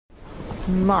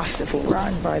Masterful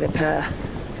run by the pair.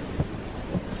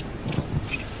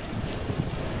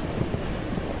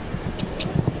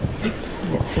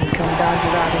 Let's him come down to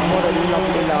that, and what a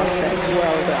lovely last fence.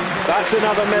 Well done. That's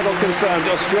another medal confirmed.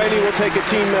 Australia will take a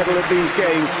team medal at these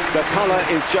games. The colour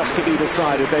is just to be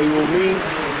decided. They will mean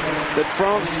that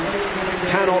France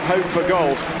cannot hope for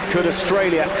gold. Could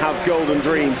Australia have golden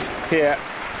dreams here?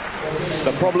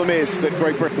 The problem is that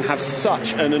Great Britain have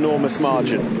such an enormous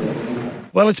margin.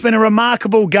 Well, it's been a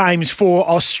remarkable games for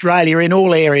Australia in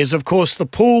all areas. Of course, the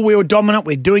pool, we were dominant.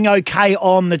 We're doing okay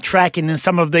on the track. And then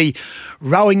some of the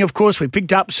rowing, of course, we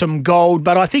picked up some gold.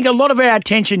 But I think a lot of our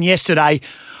attention yesterday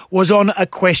was on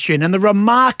equestrian and the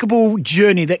remarkable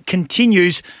journey that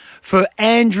continues for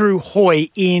Andrew Hoy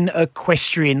in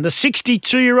equestrian. The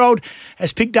 62-year-old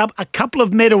has picked up a couple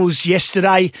of medals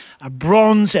yesterday, a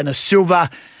bronze and a silver.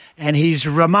 And his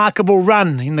remarkable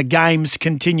run in the games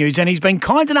continues. And he's been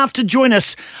kind enough to join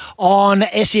us on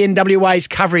SENWA's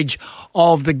coverage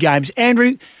of the games.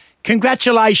 Andrew,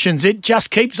 congratulations. It just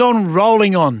keeps on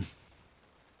rolling on.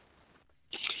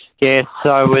 Yes,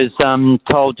 I was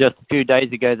told just a few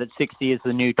days ago that 60 is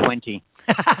the new 20.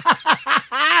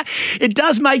 It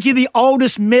does make you the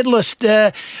oldest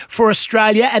medallist for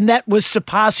Australia, and that was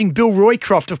surpassing Bill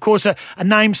Roycroft, of course, a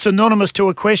name synonymous to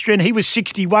equestrian. He was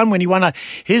 61 when he won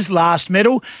his last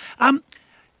medal.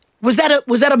 Was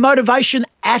that a motivation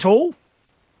at all?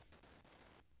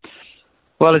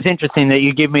 Well, it's interesting that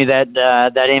you give me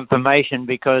that information,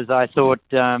 because I thought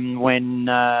when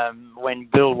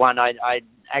Bill won, I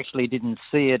actually didn't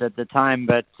see it at the time,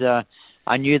 but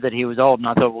I knew that he was old, and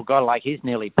I thought, well, God, like, he's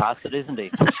nearly past it, isn't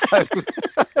he? So,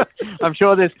 I'm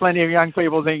sure there's plenty of young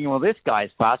people thinking, well, this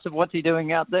guy's past it. What's he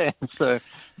doing out there?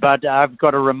 But I've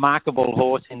got a remarkable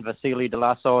horse in Vasily de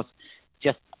Lassos,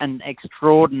 just an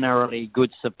extraordinarily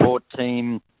good support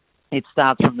team. It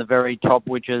starts from the very top,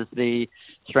 which is the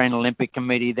Australian Olympic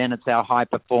Committee. Then it's our high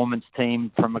performance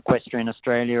team from Equestrian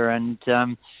Australia, and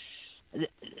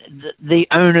the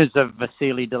owners of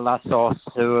Vasily de Lassos,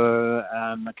 who are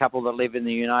a couple that live in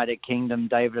the United Kingdom,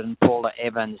 David and Paula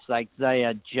Evans, they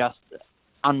are just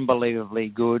unbelievably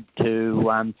good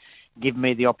to give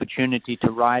me the opportunity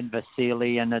to ride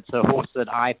Vasily, and it's a horse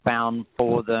that I found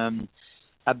for them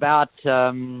about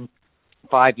 4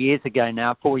 years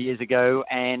ago,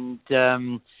 and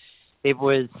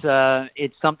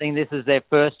it's something. This is their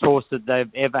first horse that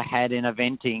they've ever had in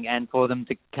eventing, and for them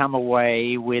to come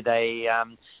away with a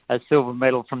silver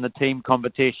medal from the team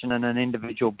competition and an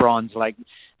individual bronze, like,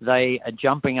 they are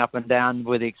jumping up and down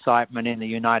with excitement in the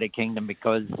United Kingdom,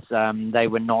 because they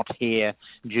were not here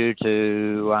due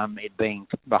to it being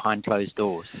behind closed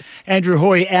doors. Andrew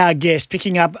Hoy, our guest,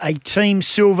 picking up a team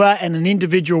silver and an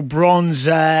individual bronze.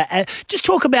 Just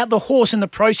talk about the horse and the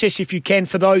process, if you can,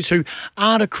 for those who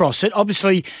aren't across it.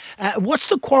 Obviously, what's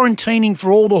the quarantining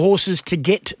for all the horses to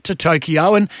get to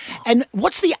Tokyo? And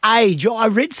what's the age? I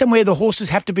read somewhere the horses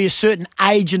have to be a certain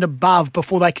age and above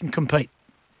before they can compete.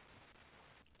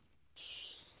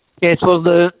 Yes, well,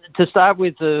 to start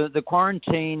with the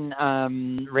quarantine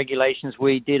regulations,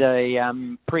 we did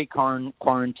a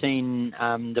pre-quarantine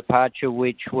departure,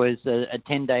 which was a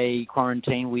 10-day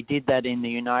quarantine. We did that in the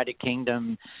United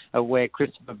Kingdom, where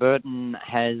Christopher Burton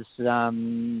has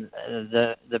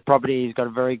the property. He's got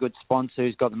a very good sponsor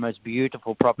who's got the most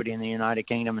beautiful property in the United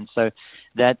Kingdom, and so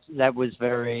that was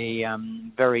very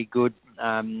very good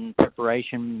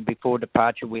preparation before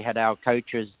departure. We had our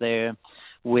coaches there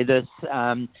with us.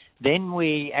 Then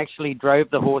we actually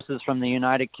drove the horses from the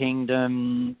United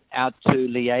Kingdom out to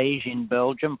Liège in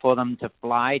Belgium for them to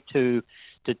fly to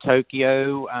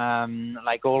Tokyo.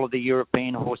 Like all of the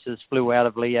European horses flew out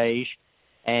of Liège,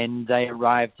 and they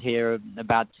arrived here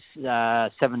about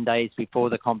 7 days before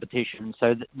the competition.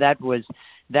 So that was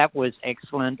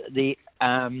excellent. The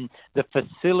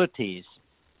facilities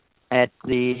at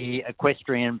the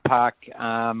equestrian park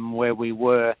where we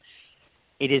were,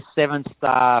 it is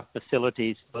 7-star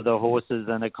facilities for the horses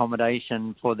and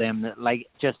accommodation for them, like,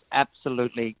 just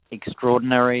absolutely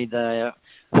extraordinary. The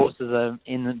horses are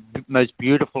in the most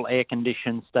beautiful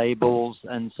air-conditioned stables,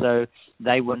 and so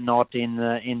they were not in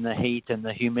the heat and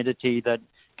the humidity that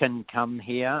can come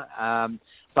here.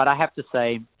 But I have to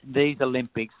say, these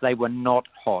Olympics, they were not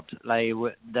hot.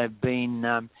 I've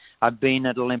been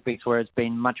at Olympics where it's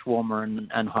been much warmer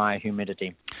and higher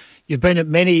humidity. You've been at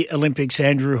many Olympics,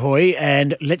 Andrew Hoy,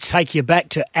 and let's take you back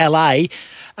to LA.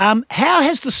 How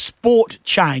has the sport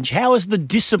changed? How has the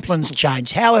disciplines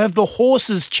changed? How have the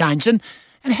horses changed? And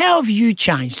how have you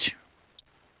changed?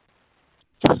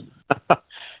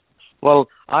 Well,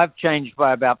 I've changed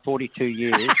by about 42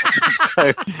 years.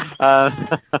 So,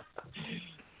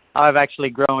 I've actually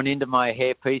grown into my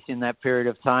hairpiece in that period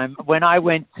of time. When I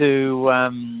went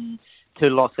to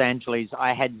Los Angeles,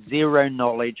 I had zero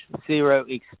knowledge, zero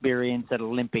experience at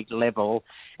Olympic level,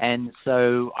 and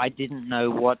so I didn't know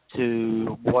what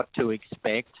to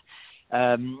expect.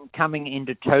 Coming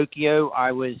into Tokyo,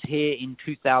 I was here in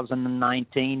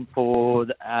 2019 for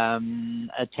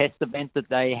a test event that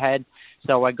they had,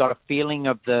 so I got a feeling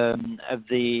of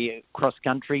the cross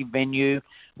country venue,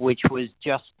 which was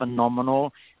just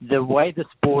phenomenal. The way the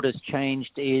sport has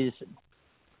changed is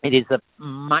it is a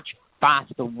much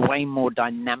faster, way more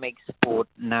dynamic sport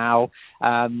now.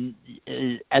 As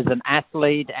an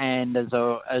athlete and as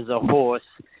a horse,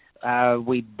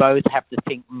 we both have to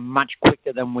think much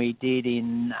quicker than we did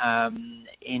in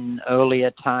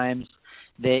earlier times.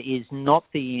 There is not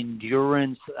the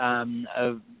endurance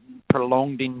of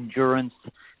prolonged endurance.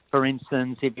 For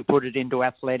instance, if you put it into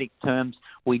athletic terms,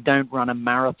 we don't run a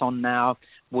marathon now.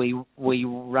 We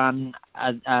run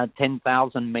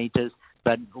 10,000 meters,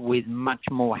 but with much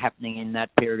more happening in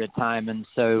that period of time. And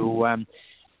so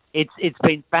it's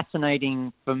been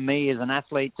fascinating for me as an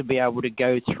athlete to be able to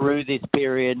go through this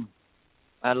period.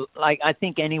 Like I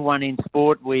think anyone in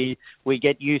sport, we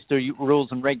get used to rules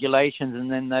and regulations,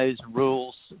 and then those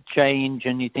rules change,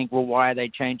 and you think, well, why are they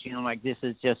changing? I'm like, this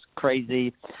is just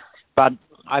crazy. But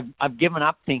I've given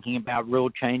up thinking about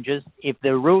rule changes. If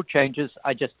there are rule changes,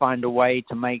 I just find a way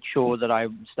to make sure that I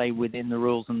stay within the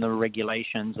rules and the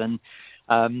regulations. And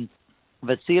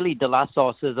Vasily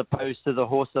Delassos, as opposed to the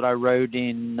horse that I rode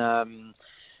in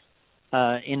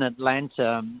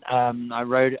Atlanta, I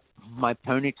rode my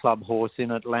Pony Club horse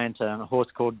in Atlanta, a horse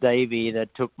called Davy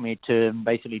that took me to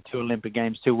basically 2 Olympic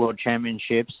Games, 2 World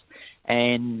Championships,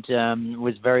 and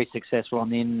was very successful on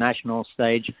the international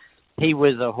stage. He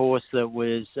was a horse that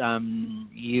was,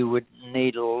 you would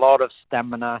need a lot of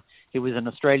stamina. He was an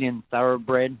Australian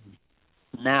thoroughbred.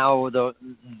 Now, the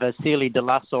Vasily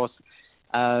Delassos,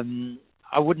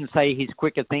 I wouldn't say he's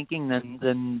quicker thinking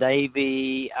than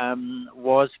Davy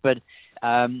was, but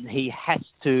he has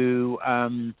to,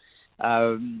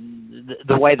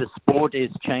 the way the sport is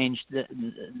changed,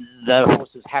 the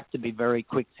horses have to be very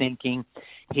quick thinking.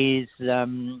 He's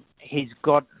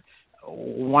got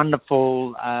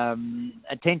wonderful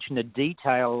attention to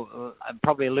detail,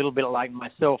 probably a little bit like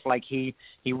myself. Like he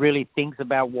really thinks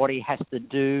about what he has to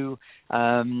do.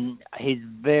 He's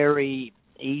very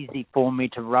easy for me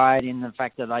to ride in the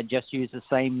fact that I just use the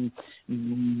same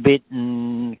bit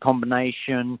and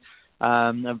combination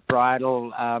of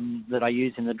bridle that I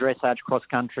use in the dressage, cross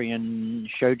country, and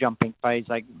show jumping phase.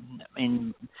 Like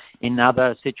in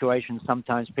other situations,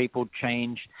 sometimes people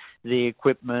change the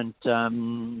equipment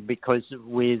because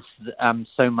with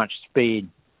so much speed.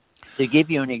 To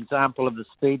give you an example of the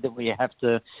speed that we have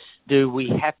to do, we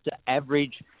have to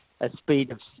average a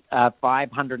speed of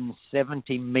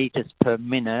 570 meters per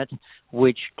minute,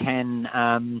 which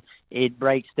can it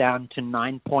breaks down to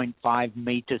 9.5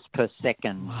 meters per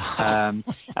second.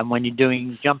 And when you're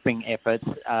doing jumping efforts,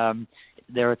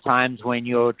 there are times when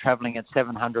you're traveling at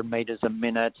 700 meters a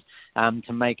minute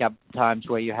to make up times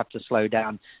where you have to slow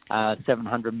down.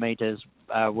 700 meters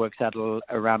works out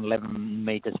around 11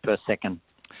 meters per second.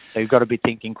 So you've got to be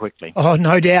thinking quickly. Oh,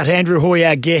 no doubt. Andrew Hoy,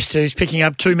 our guest, who's picking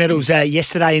up 2 medals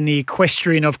yesterday in the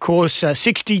equestrian, of course,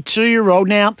 62-year-old.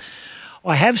 Now,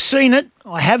 I have seen it,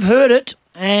 I have heard it,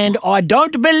 and I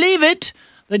don't believe it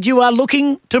that you are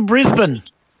looking to Brisbane.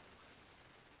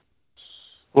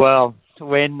 Well,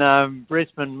 when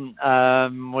Brisbane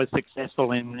was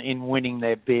successful in winning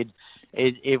their bid,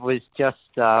 it was just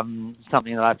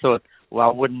something that I thought,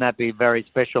 well, wouldn't that be very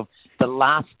special? The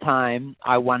last time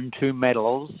I won 2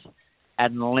 medals at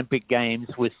an Olympic Games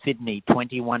was Sydney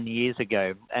 21 years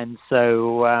ago. And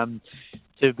so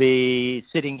to be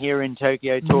sitting here in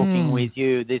Tokyo talking with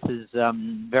you, this is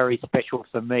very special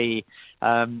for me.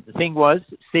 The thing was,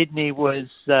 Sydney was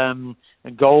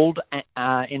gold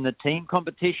in the team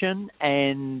competition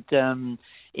and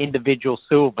individual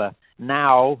silver.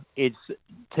 Now it's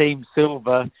team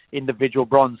silver, individual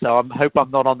bronze. So I hope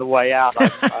I'm not on the way out.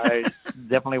 I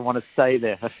definitely want to stay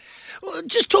there. Well,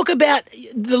 just talk about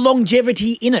the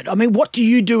longevity in it. I mean, what do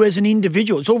you do as an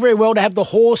individual? It's all very well to have the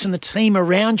horse and the team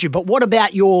around you, but what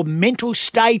about your mental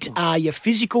state, your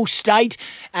physical state,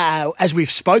 as we've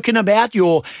spoken about,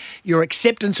 your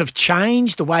acceptance of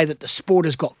change, the way that the sport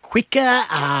has got quicker,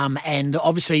 and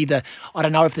obviously I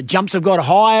don't know if the jumps have got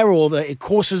higher or the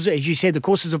courses, as you said, the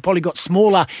courses have probably got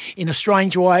smaller in a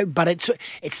strange way, but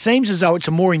it seems as though it's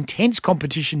a more intense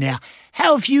competition now.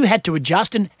 How have you had to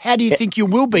adjust, and how do you think you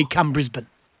will be come Brisbane?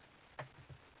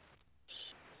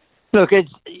 Look, it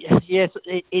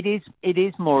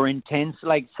is more intense.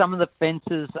 Like some of the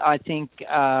fences, I think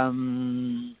are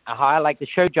higher. Like the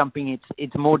show jumping,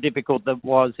 it's more difficult than it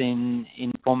was in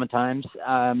former times.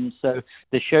 So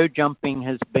the show jumping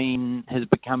has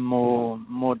become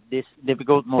more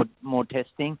difficult, more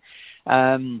testing.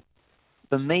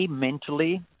 For me,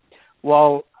 mentally,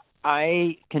 while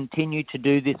I continue to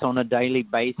do this on a daily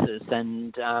basis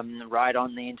and ride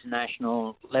on the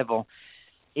international level,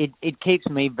 it keeps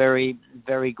me very,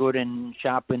 very good and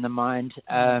sharp in the mind.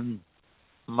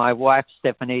 My wife,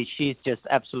 Stephanie, she's just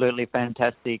absolutely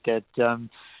fantastic at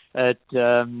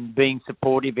being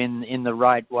supportive in the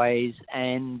right ways,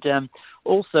 and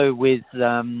also with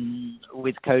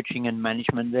coaching and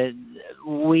management.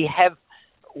 We have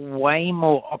way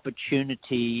more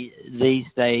opportunity these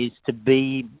days to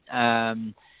be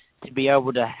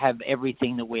able to have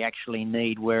everything that we actually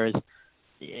need, whereas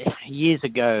years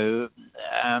ago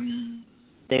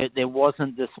there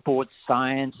wasn't the sports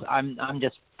science. I'm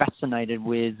just fascinated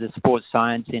with the sports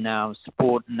science in our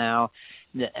sport now,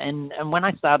 and when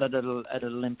I started at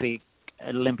Olympic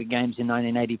Games in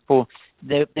 1984,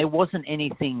 there wasn't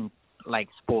anything like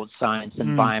sports science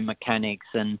and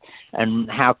biomechanics and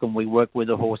how can we work with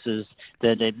the horses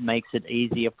that it makes it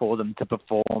easier for them to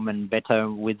perform and better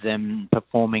with them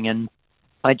performing. And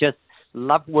I just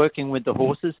love working with the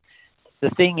horses. The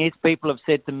thing is, people have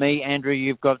said to me, Andrew,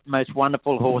 you've got most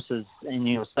wonderful horses in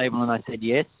your stable. And I said,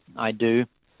 yes, I do.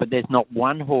 But there's not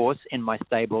one horse in my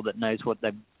stable that knows what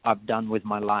I've done with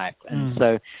my life. And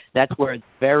so that's where it's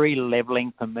very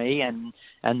leveling for me. And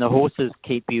the horses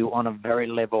keep you on a very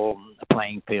level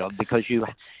playing field because you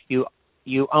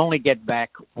only get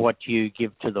back what you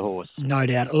give to the horse. No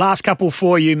doubt. Last couple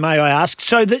for you, may I ask.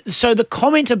 So the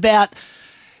comment about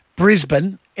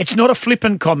Brisbane, it's not a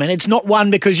flippant comment. It's not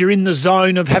one because you're in the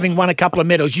zone of having won a couple of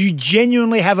medals. You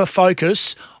genuinely have a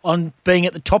focus on being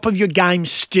at the top of your game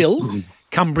still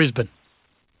come Brisbane.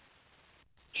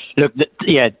 Look,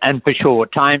 yeah, and for sure,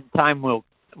 time will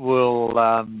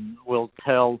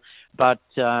tell. But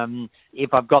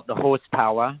if I've got the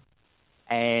horsepower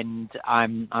and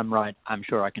I'm right, I'm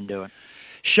sure I can do it.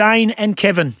 Shane and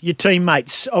Kevin, your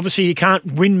teammates. Obviously, you can't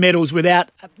win medals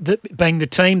without being the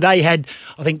team. They had,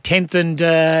 I think, 10th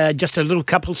and just a little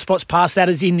couple of spots past that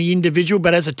as in the individual.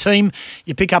 But as a team,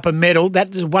 you pick up a medal.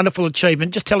 That is a wonderful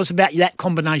achievement. Just tell us about that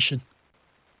combination.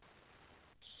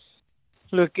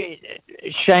 Look,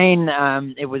 Shane,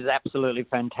 it was absolutely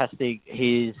fantastic.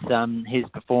 His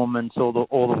performance all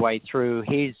the way through.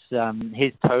 He's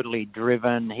totally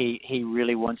driven. He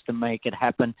really wants to make it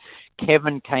happen.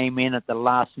 Kevin came in at the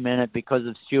last minute because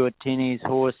of Stuart Tinney's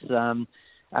horse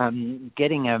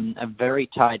getting a very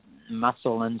tight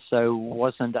muscle, and so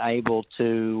wasn't able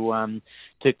to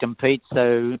compete.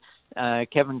 So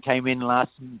Kevin came in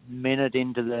last minute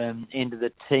into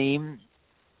the team,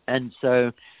 and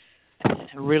so.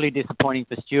 Really disappointing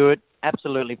for Stuart.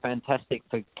 Absolutely fantastic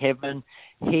for Kevin.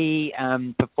 He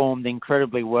performed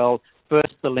incredibly well.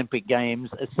 First Olympic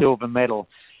Games, a silver medal.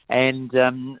 And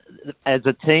as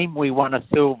a team, we won a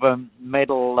silver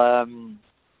medal,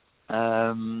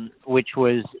 which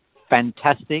was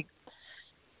fantastic.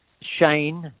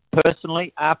 Shane,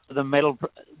 personally, after the medal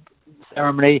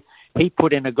ceremony, he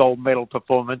put in a gold medal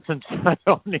performance, and so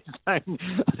on his own,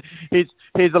 he's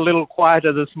a little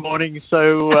quieter this morning.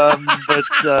 So,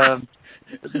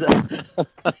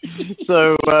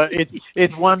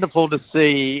 it's wonderful to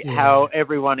see how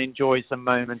everyone enjoys the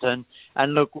moment, and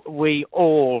look, we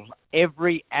all,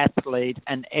 every athlete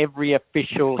and every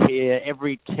official here,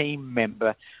 every team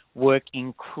member, work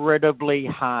incredibly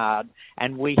hard,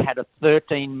 and we had a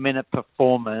 13-minute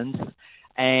performance.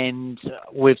 And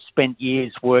we've spent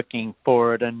years working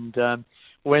for it. And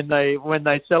when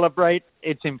they celebrate,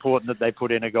 it's important that they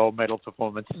put in a gold medal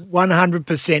performance.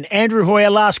 100%. Andrew Hoyer,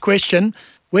 last question.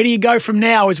 Where do you go from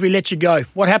now as we let you go?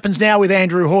 What happens now with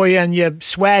Andrew Hoyer and your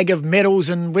swag of medals,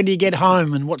 and when do you get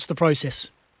home, and what's the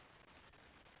process?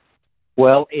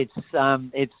 Well, it's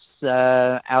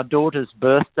our daughter's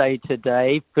birthday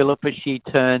today. Philippa, she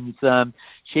turns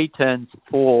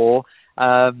 4.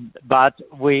 But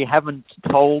we haven't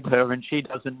told her, and she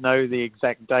doesn't know the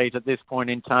exact date at this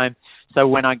point in time. So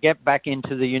when I get back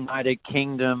into the United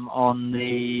Kingdom on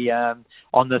the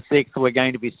 6th, we're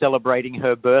going to be celebrating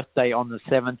her birthday on the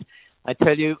 7th. I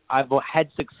tell you, I've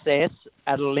had success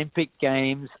at Olympic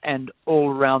Games and all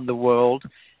around the world.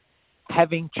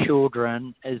 Having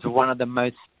children is one of the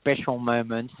most special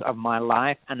moments of my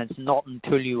life, and it's not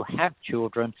until you have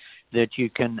children that you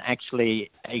can actually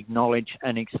acknowledge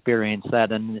and experience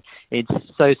that. And it's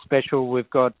so special. We've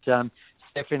got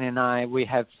Stephanie and I, we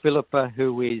have Philippa,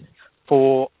 who is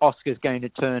 4, Oscar's going to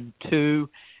turn 2,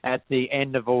 at the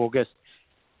end of August.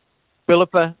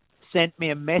 Philippa sent me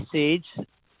a message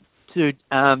to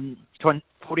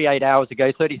 48 hours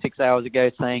ago, 36 hours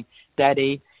ago, saying,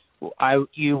 Daddy,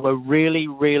 you were really,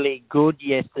 really good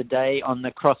yesterday on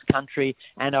the cross country,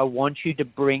 and I want you to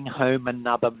bring home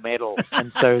another medal.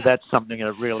 And so that's something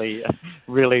that really,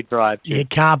 really drives you. You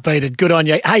can't beat it. Good on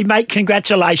you. Hey, mate,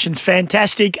 congratulations.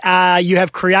 Fantastic. You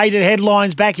have created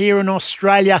headlines back here in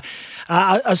Australia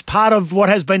as part of what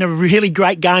has been a really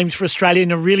great games for Australia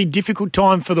in a really difficult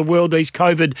time for the world, these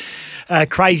COVID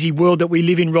crazy world that we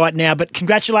live in right now. But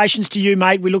congratulations to you,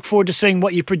 mate. We look forward to seeing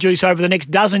what you produce over the next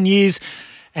dozen years.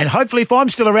 And hopefully, if I'm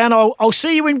still around, I'll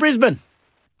see you in Brisbane.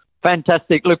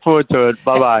 Fantastic. Look forward to it.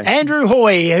 Bye-bye. Andrew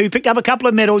Hoy, who picked up a couple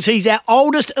of medals. He's our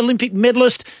oldest Olympic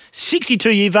medalist, 62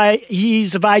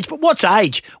 years of age. But what's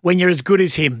age when you're as good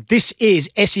as him? This is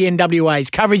SENWA's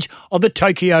coverage of the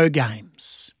Tokyo Game.